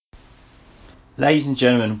Ladies and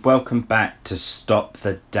gentlemen, welcome back to Stop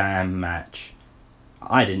the Damn Match.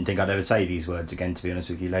 I didn't think I'd ever say these words again, to be honest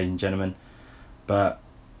with you, ladies and gentlemen, but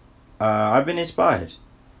I've been inspired.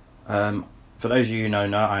 For those of you who know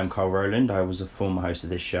now, I am Carl Rowland. I was a former host of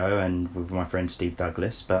this show and with my friend Steve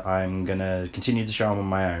Douglas, but I'm going to continue the show on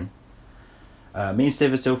my own. Me and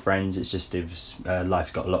Steve are still friends, it's just Steve's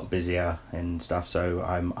life got a lot busier and stuff, so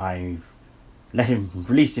I've let him,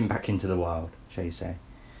 released him back into the wild, shall you say.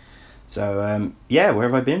 So, where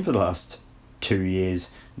have I been for the last 2 years,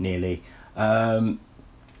 nearly? I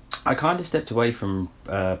kind of stepped away from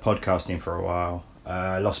podcasting for a while.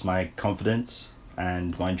 I lost my confidence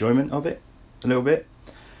and my enjoyment of it a little bit.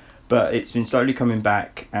 But it's been slowly coming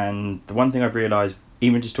back, and the one thing I've realised,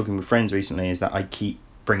 even just talking with friends recently, is that I keep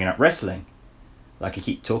bringing up wrestling. Like, I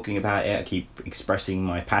keep talking about it, I keep expressing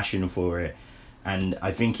my passion for it, and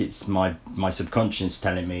I think it's my subconscious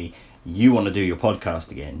telling me, you want to do your podcast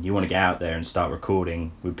again, you want to get out there and start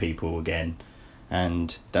recording with people again,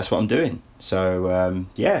 and that's what I'm doing. So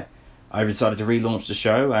I decided to relaunch the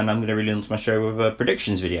show, and I'm going to relaunch my show with a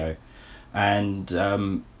predictions video and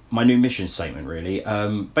my new mission statement, really.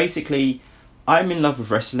 Basically, I'm in love with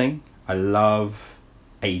wrestling. I love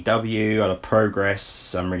AEW, I love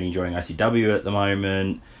Progress, I'm really enjoying ICW at the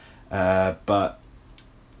moment, but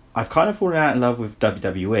I've kind of fallen out in love with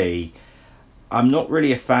WWE. I'm not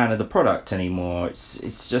really a fan of the product anymore.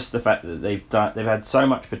 It's just the fact that they've had so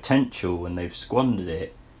much potential and they've squandered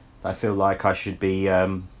it. I feel like I should be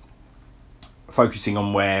focusing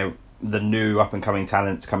on where the new up and coming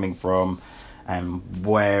talent's coming from, and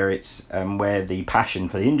where the passion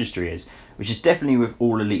for the industry is, which is definitely with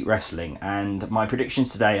All Elite Wrestling. And my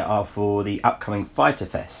predictions today are for the upcoming Fyter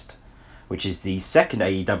Fest, which is the second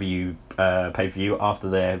AEW pay-per-view after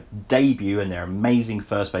their debut and their amazing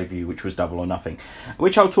first pay-per-view, which was Double or Nothing,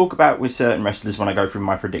 which I'll talk about with certain wrestlers when I go through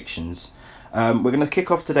my predictions. We're going to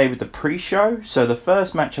kick off today with the pre-show. So the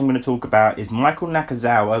first match I'm going to talk about is Michael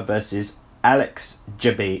Nakazawa versus Alex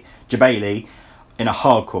Jebailey in a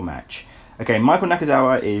hardcore match. Okay, Michael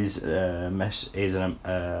Nakazawa is a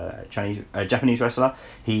Japanese wrestler.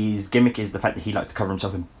 His gimmick is the fact that he likes to cover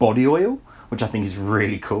himself in body oil, which I think is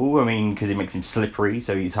really cool. I mean, because it makes him slippery,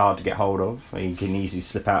 so he's hard to get hold of. He can easily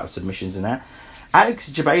slip out of submissions and that. Alex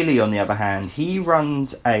Jebailey, on the other hand, he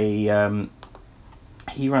runs a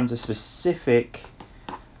specific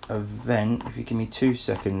event. If you give me 2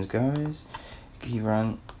 seconds, guys.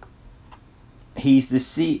 He's the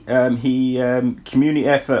community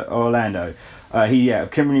effort Orlando.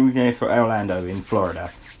 Community effort Orlando in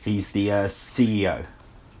Florida. He's the CEO.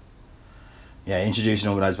 Yeah, introduced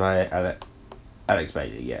and organised by Alex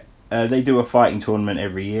Bailey. Yeah, they do a fighting tournament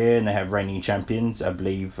every year, and they have reigning champions. I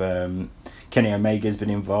believe Kenny Omega's been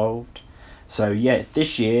involved. So yeah,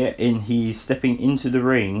 this year he's stepping into the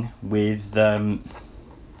ring with Michael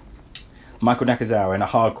Nakazawa in a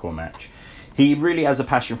hardcore match. He really has a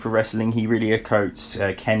passion for wrestling. He really quotes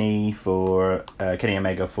Kenny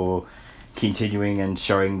Omega for continuing and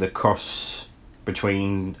showing the cross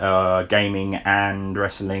between gaming and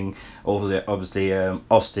wrestling. Obviously,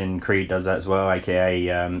 Austin Creed does that as well,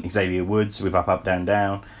 aka Xavier Woods with Up Up Down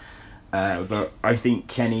Down. But I think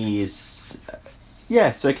Kenny is...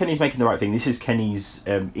 so Kenny's making the right thing. This is Kenny's,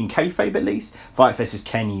 in kayfabe at least, Fyter Fest is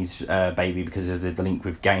Kenny's baby because of the link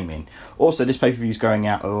with gaming. Also, this pay-per-view is going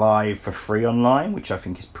out live for free online, which I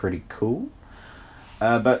think is pretty cool.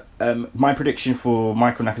 But my prediction for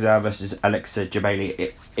Michael Nakazawa versus Alex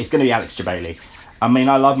Jebailey, it's going to be Alex Jebailey. I mean,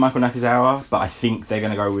 I love Michael Nakazawa, but I think they're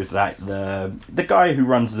going to go with that. The guy who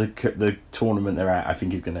runs the tournament they're at, I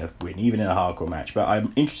think he's going to win, even in a hardcore match. But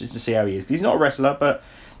I'm interested to see how he is. He's not a wrestler, but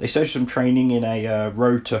they showed some training in a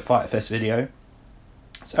Road to Fyter Fest video.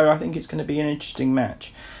 So I think it's going to be an interesting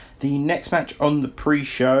match. The next match on the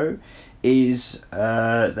pre-show is,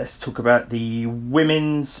 let's talk about the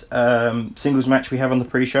women's singles match we have on the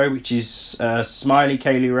pre-show, which is Smiley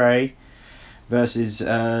Kaylee Ray versus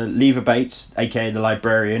Leva Bates, aka the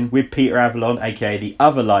Librarian, with Peter Avalon, aka the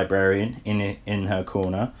other Librarian, in her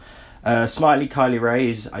corner. Smiley Kylie Ray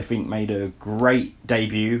is, I think, made a great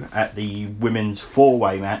debut at the women's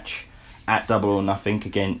four-way match at Double or Nothing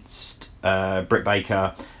against Britt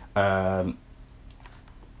Baker, Nyla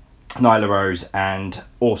Rose and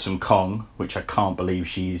Awesome Kong, which I can't believe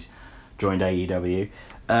she's joined AEW.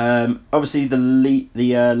 Obviously,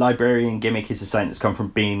 the Librarian gimmick is the same that's come from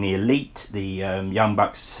being the Elite, the Young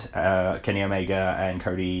Bucks, Kenny Omega and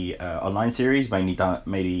Cody online series, mainly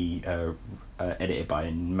edited by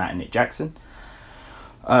Matt and Nick Jackson.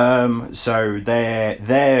 So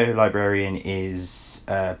their Librarian is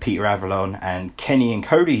Peter Avalon, and Kenny and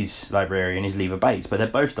Cody's Librarian is Leva Bates, but they're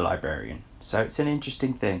both the Librarian. So it's an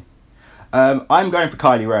interesting thing. I'm going for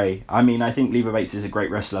Kylie Ray. I mean, I think Leva Bates is a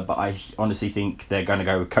great wrestler, but I honestly think they're going to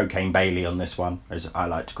go with Cocaine Bailey on this one, as I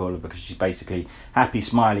like to call her, because she's basically happy,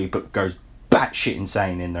 smiley, but goes batshit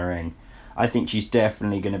insane in the ring. I think she's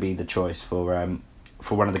definitely going to be the choice for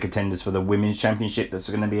one of the contenders for the Women's Championship that's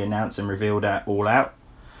going to be announced and revealed at All Out,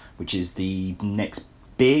 which is the next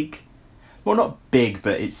big... Well, not big,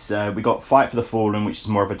 but it's we got Fight for the Fallen, which is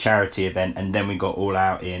more of a charity event, and then we got All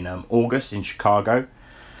Out in August in Chicago,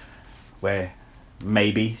 where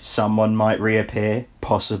maybe someone might reappear,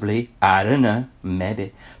 possibly, I don't know,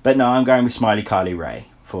 maybe. But no, I'm going with Smiley Kylie Ray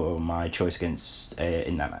for my choice against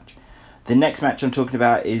in that match. The next match I'm talking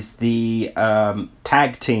about is the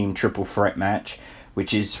tag team triple threat match,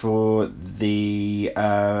 which is for the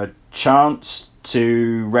chance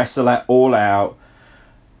to wrestle at All Out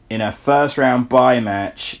in a first round bye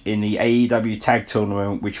match in the AEW tag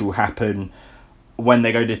tournament, which will happen when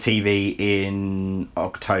they go to TV in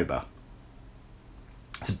October.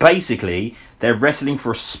 So basically, they're wrestling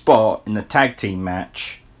for a spot in the tag team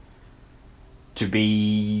match to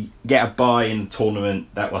get a bye in the tournament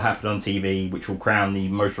that will happen on TV, which will crown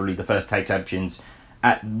most probably the first tag champions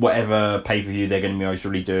at whatever pay-per-view they're going to be most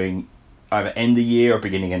probably doing, either end of the year or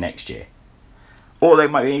beginning of next year. Or they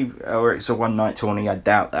might be, or it's a one-night tourney. I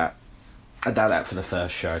doubt that. For the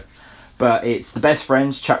first show. But it's the Best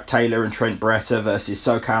Friends, Chuck Taylor and Trent Beretta versus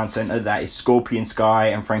SoCal Center. That is Scorpion Sky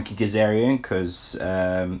and Frankie Kazarian, because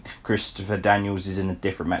Christopher Daniels is in a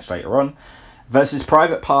different match later on. Versus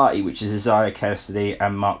Private Party, which is Isaiah Cassidy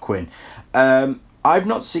and Mark Quinn. I've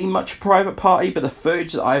not seen much Private Party, but the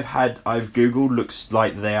footage that I've Googled, looks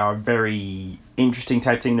like they are a very interesting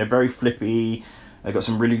tag team. They're very flippy. They've got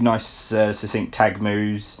some really nice, succinct tag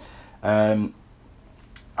moves. I'm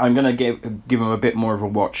going to give them a bit more of a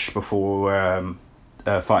watch before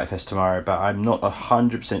Fight Fest tomorrow, but I'm not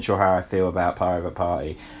 100% sure how I feel about Private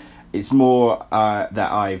Party. It's more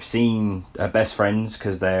that I've seen Best Friends,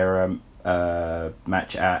 because they're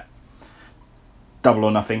match at Double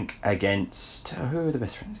or Nothing against... who are the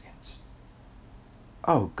Best Friends against?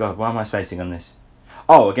 Oh, God, why am I spacing on this?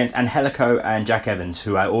 Oh, against Angelico and Jack Evans,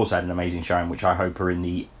 who I also had an amazing showing, which I hope are in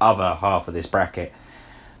the other half of this bracket.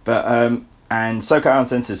 But, and SoCal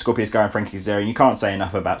Uncensored, Scorpio Sky and Frankie Kazarian, you can't say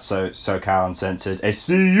enough about SoCal Uncensored.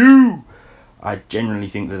 SCU! I generally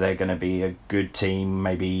think that they're going to be a good team,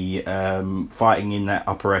 maybe fighting in that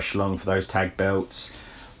upper echelon for those tag belts.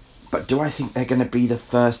 But do I think they're going to be the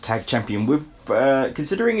first tag champion? With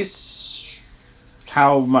considering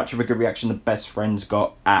how much of a good reaction the Best Friends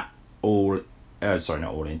got at Double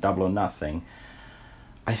or Nothing,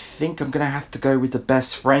 I think I'm going to have to go with the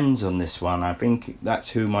Best Friends on this one. I think that's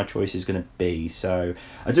who my choice is going to be. So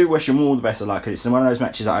I do wish them all the best of luck. It's one of those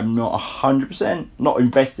matches that I'm not 100% not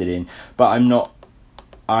invested in, but I'm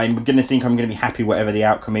going to think I'm going to be happy whatever the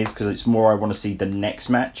outcome is, because it's more I want to see the next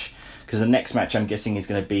match. Because the next match I'm guessing is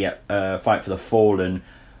going to be at Fight for the Fallen.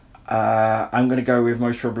 I'm going to go with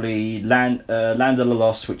most probably Land of the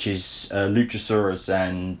Lost, which is Luchasaurus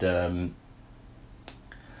and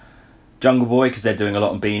Jungle Boy, because they're doing a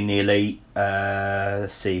lot on Being the Elite.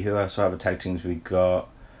 Let's see, who else? What other tag teams we got?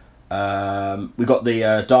 We got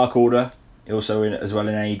the Dark Order, also as well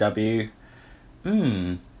in AEW.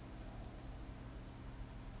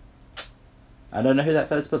 I don't know who that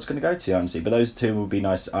third spot's going to go to, honestly, but those two will be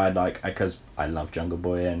nice. Because I love Jungle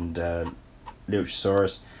Boy and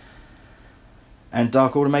Luchasaurus. And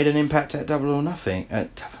Dark Order made an impact at Double or Nothing.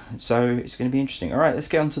 So it's going to be interesting. Alright, let's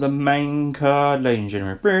get on to the main card, ladies and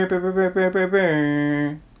gentlemen.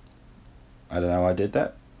 I don't know why I did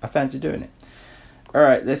that. I fancy doing it.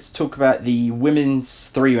 Alright, let's talk about the women's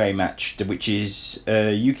three-way match, which is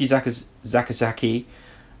Yuki Sakazaki,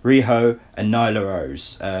 Riho, and Nyla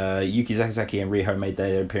Rose. Yuki Sakazaki and Riho made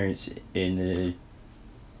their appearance in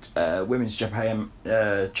the Women's Japan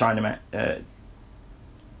China match.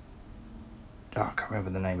 I can't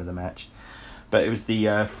remember the name of the match, but it was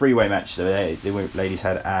the three-way match that the ladies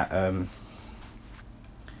had at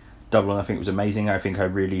Double or Nothing. It was amazing. I think I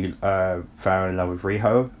really fell in love with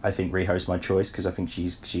Riho. I think Riho's my choice, because I think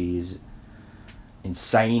she's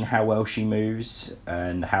insane how well she moves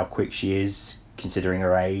and how quick she is, considering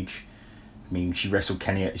her age. I mean, she wrestled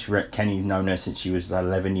Kenny's known her since she was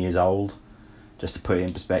 11 years old, just to put it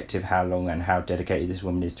in perspective how long and how dedicated this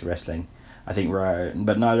woman is to wrestling. I think,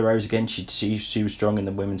 but Nyla Rose again, she was strong in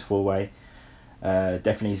the women's four-way.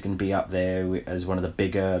 Definitely is going to be up there as one of the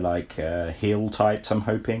bigger heel types, I'm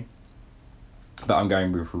hoping. But I'm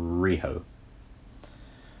going with Riho.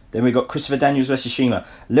 Then we got Christopher Daniels versus CIMA.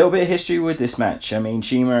 A little bit of history with this match. I mean,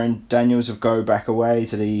 CIMA and Daniels have go back away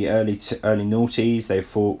to the early noughties. They've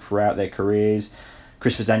fought throughout their careers.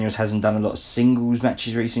 Christopher Daniels hasn't done a lot of singles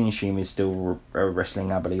matches recently. Shima is still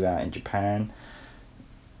wrestling, I believe, out in Japan.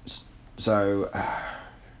 So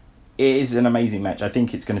it is an amazing match. I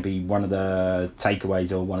think it's going to be one of the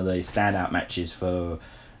takeaways or one of the standout matches for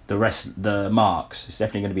the marks. It's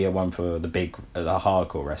definitely going to be a one for the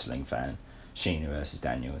hardcore wrestling fan. Shima versus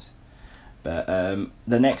Daniels. But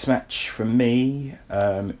the next match for me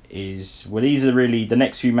is, well, these are really, the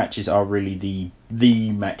next few matches are really the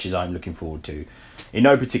matches I'm looking forward to, in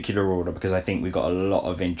no particular order, because I think we've got a lot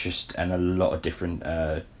of interest and a lot of different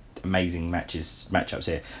amazing matchups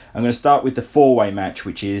here. I'm going to start with the 4-way match,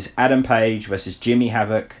 which is Adam Page versus Jimmy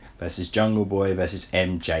Havoc versus Jungle Boy versus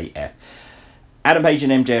MJF. Adam Page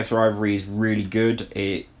and MJF's rivalry is really good.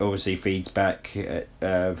 It obviously feeds back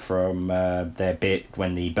from their bit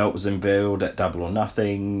when the belt was unveiled at Double or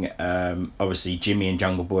Nothing. Obviously, Jimmy and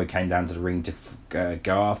Jungle Boy came down to the ring to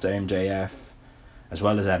go after MJF, as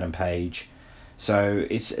well as Adam Page. So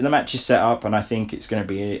the match is set up, and I think it's going to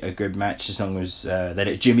be a good match as long as they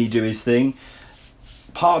let Jimmy do his thing.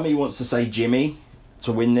 Part of me wants to say Jimmy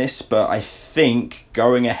to win this, but I think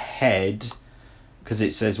going ahead, because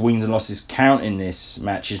it says wins and losses count in this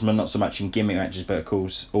matches, not so much in gimmick matches, but of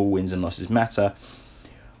course all wins and losses matter.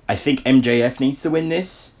 I think MJF needs to win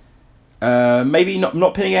this. Maybe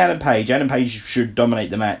not pinning Adam Page. Adam Page should dominate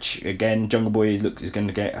the match. Again, Jungle Boy is going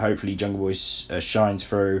to get, hopefully Jungle Boy shines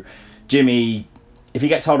through. Jimmy, if he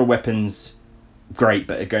gets hold of weapons, great,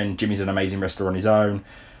 but again, Jimmy's an amazing wrestler on his own.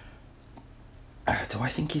 Do I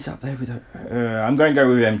think he's up there with... I'm going to go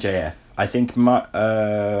with MJF. I think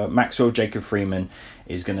Maxwell Jacob Freeman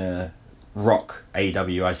is going to rock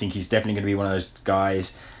AEW. I think he's definitely going to be one of those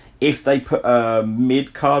guys. If they put a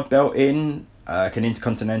mid-card belt in, like an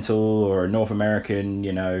Intercontinental or a North American,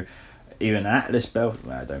 even an Atlas belt,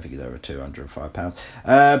 I don't think he's over 205 pounds.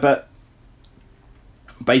 But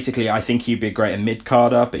basically, I think he'd be a great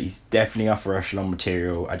mid-carder, but he's definitely upper echelon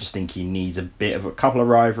material. I just think he needs a couple of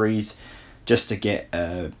rivalries just to get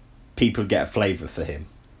people get a flavour for him.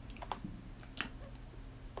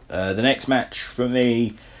 The next match for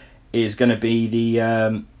me is going to be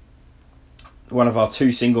the one of our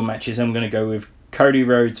two single matches. I'm going to go with Cody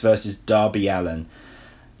Rhodes versus Darby Allin.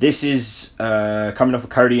 This is coming off of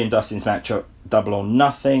Cody and Dustin's match at Double or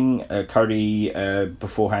Nothing. Cody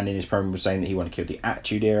beforehand in his promo was saying that he wanted to kill the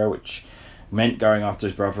Attitude Era, which meant going after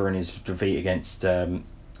his brother in his defeat against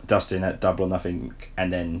Dustin at Double or Nothing,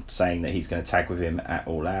 and then saying that he's going to tag with him at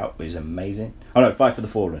All Out, which is amazing. Oh no, Fight for the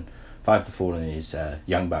Fallen. Fight for the Fallen is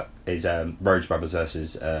Rhodes Brothers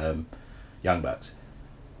versus Young Bucks.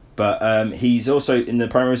 But he's also, in the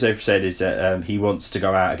promos they've said, is that he wants to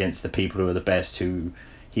go out against the people who are the best, who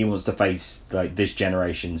he wants to face, like, this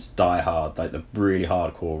generation's die-hard, like the really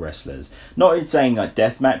hardcore wrestlers. Not in saying like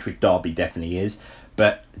deathmatch, which Darby definitely is,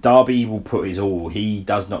 but Darby will put his all. He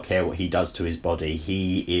does not care what he does to his body.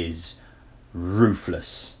 He is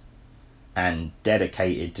ruthless and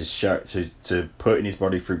dedicated to putting his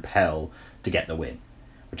body through hell to get the win,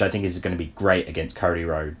 which I think is going to be great against Cody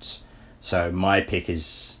Rhodes. So my pick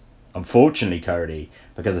is, unfortunately, Cody,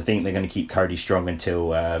 because I think they're going to keep Cody strong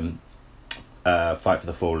until Fight for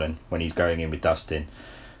the Fallen, when he's going in with Dustin.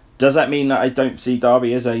 Does that mean that I don't see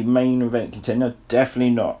Darby as a main event contender?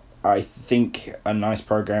 Definitely not. I think a nice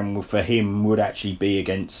program for him would actually be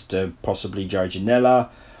against possibly Joe Janela,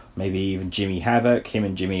 maybe even Jimmy Havoc. Him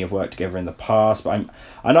and Jimmy have worked together in the past, but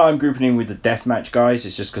I know I'm grouping in with the deathmatch guys.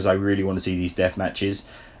 It's just because I really want to see these death matches.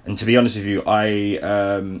 And to be honest with you,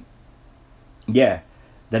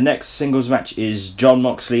 the next singles match is Jon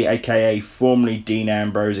Moxley, aka formerly Dean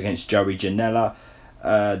Ambrose, against Joey Janela,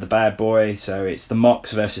 the Bad Boy. So it's the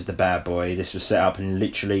Mox versus the Bad Boy. This was set up in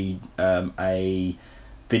literally a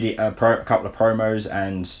couple of promos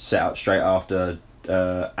and set up straight after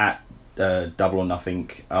at Double or Nothing,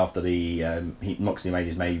 after Moxley made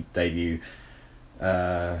his debut.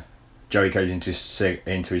 Joey goes into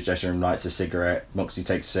his dressing room, lights a cigarette. Moxley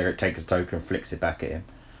takes a cigarette, takes a token, and flicks it back at him.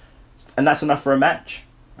 And that's enough for a match.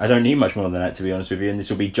 I don't need much more than that, to be honest with you. And this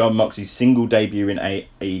will be Jon Moxley's single debut in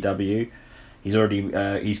AEW.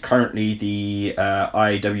 He's currently the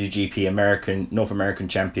IWGP North American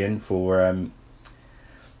champion for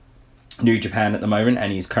New Japan at the moment,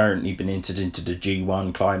 and he's currently been entered into the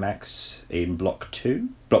G1 Climax in Block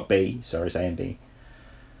B, it's A and B.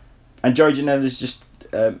 And Joey Janela is just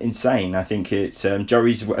insane. I think it's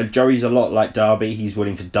Joey's a lot like Darby. He's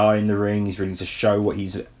willing to die in the ring. He's willing to show what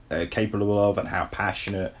he's capable of and how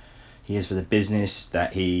passionate he is for the business,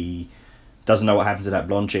 that he doesn't know what happened to that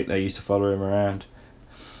blonde chick that used to follow him around.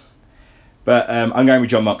 But I'm going with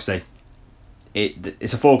Jon Moxley.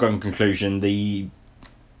 It's a foregone conclusion. The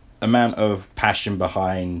amount of passion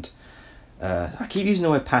behind I keep using the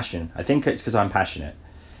word passion. I think it's because I'm passionate.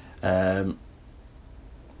 I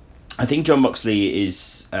think Jon Moxley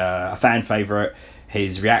is a fan favourite.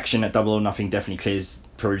 His reaction at Double or Nothing definitely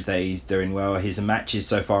proves that he's doing well. His matches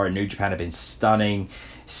so far in New Japan have been stunning.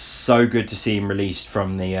 So good to see him released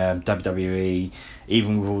from the WWE,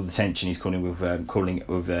 even with all the tension he's calling with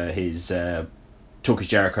his Talk is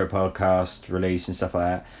Jericho podcast release and stuff like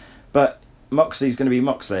that. But Moxley's going to be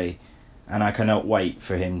Moxley, and I cannot wait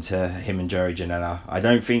for him and Joey Janela. I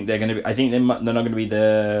don't think they're going to be. I think they're not going to be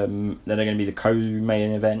they're going to be the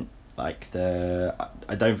co-main event. I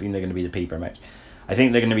don't think they're going to be the P-Pro match. I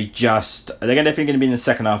think they're going to be they're definitely going to be in the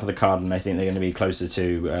second half of the card, and I think they're going to be closer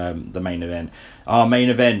to the main event. Our main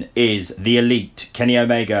event is The Elite, Kenny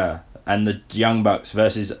Omega and the Young Bucks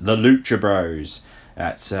versus the Lucha Bros.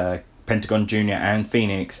 That's Pentagon Jr. and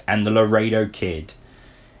Phoenix and the Laredo Kid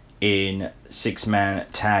in 6-man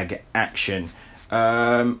tag action.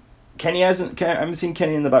 I haven't seen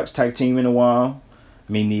Kenny and the Bucks tag team in a while.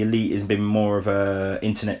 I mean, the Elite has been more of a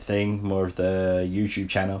internet thing, more of the YouTube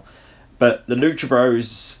channel. But the Lucha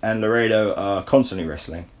Bros and Laredo are constantly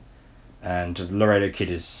wrestling. And Laredo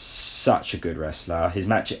Kid is such a good wrestler. His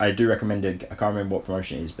match, I do recommend it. I can't remember what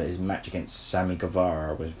promotion it is, but his match against Sammy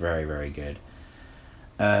Guevara was very, very good.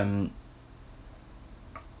 I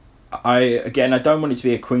don't want it to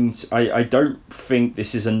be a Queen's. I don't think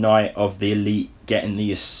this is a night of the Elite getting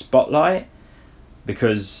the spotlight,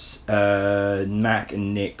 because Mac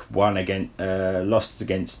and Nick lost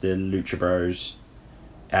against the Lucha Bros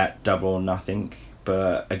at Double or Nothing.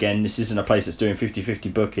 But again, this isn't a place that's doing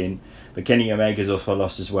 50-50 booking. But Kenny Omega's off for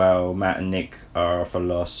loss as well. Matt and Nick are off for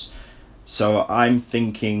loss. So I'm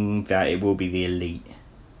thinking that it will be the Elite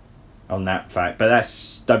on that fact. But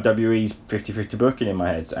that's WWE's 50-50 booking in my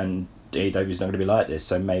head. And AEW's not going to be like this.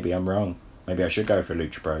 So maybe I'm wrong. Maybe I should go for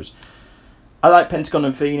Lucha Bros. I like Pentagon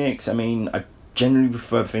and Phoenix. I mean, I generally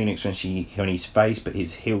prefer Phoenix when he's face, but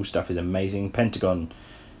his heel stuff is amazing. Pentagon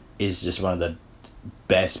is just one of the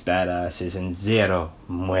best badasses, and Zero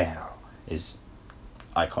Muero is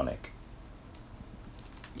iconic.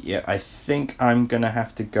 Yeah, I think I'm gonna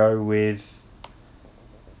have to go with.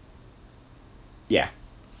 Yeah,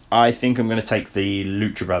 I think I'm gonna take the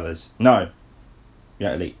Lucha Brothers. No,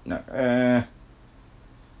 yeah, Elite. No,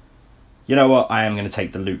 you know what? I am gonna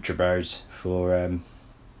take the Lucha Bros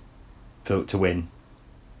to win.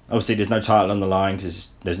 Obviously, there's no title on the line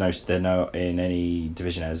because they're not in any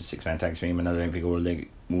division as a 6-man tag team, and I don't think we'll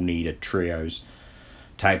need a trios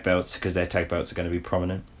tag belts because their tag belts are going to be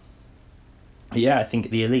prominent. Yeah, I think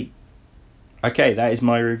the Elite. Okay, that is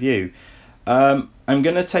my review. I'm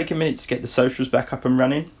going to take a minute to get the socials back up and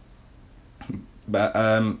running, but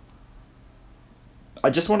I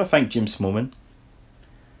just want to thank Jim Smallman.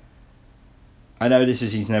 I know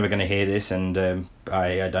he's never going to hear this, and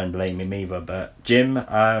I don't blame him either. But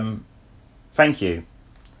Jim, thank you.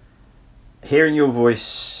 Hearing your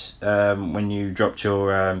voice when you dropped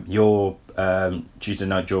your Tuesday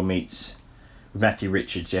Night Jaw meets with Matthew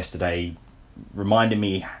Richards yesterday reminded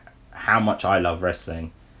me how much I love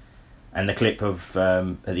wrestling. And the clip of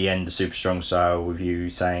at the end, the Super Strong Style, with you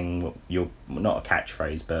saying you're not a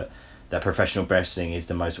catchphrase, but that professional wrestling is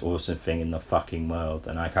the most awesome thing in the fucking world,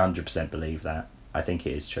 and I 100% believe that. I think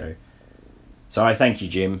it is true. So I thank you,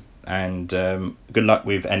 Jim, and good luck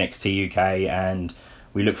with NXT UK, and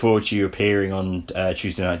we look forward to you appearing on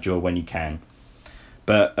Tuesday Night Jaw when you can.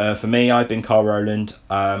 But for me, I've been Carl Rowland.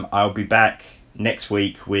 I'll be back next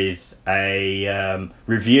week with a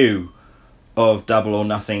review of Double or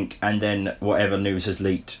Nothing, and then whatever news has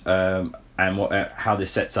leaked, and how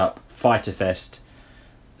this sets up Fyter Fest.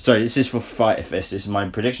 Sorry, this is for Fyter Fest. This is my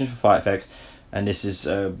prediction for Fyter Fest, and this is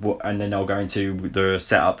and then I'll go into the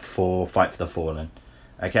setup for Fight for the Fallen.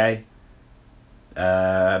 Okay.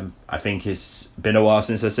 I think it's been a while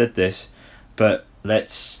since I said this, but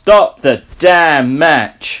let's stop the damn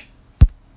match.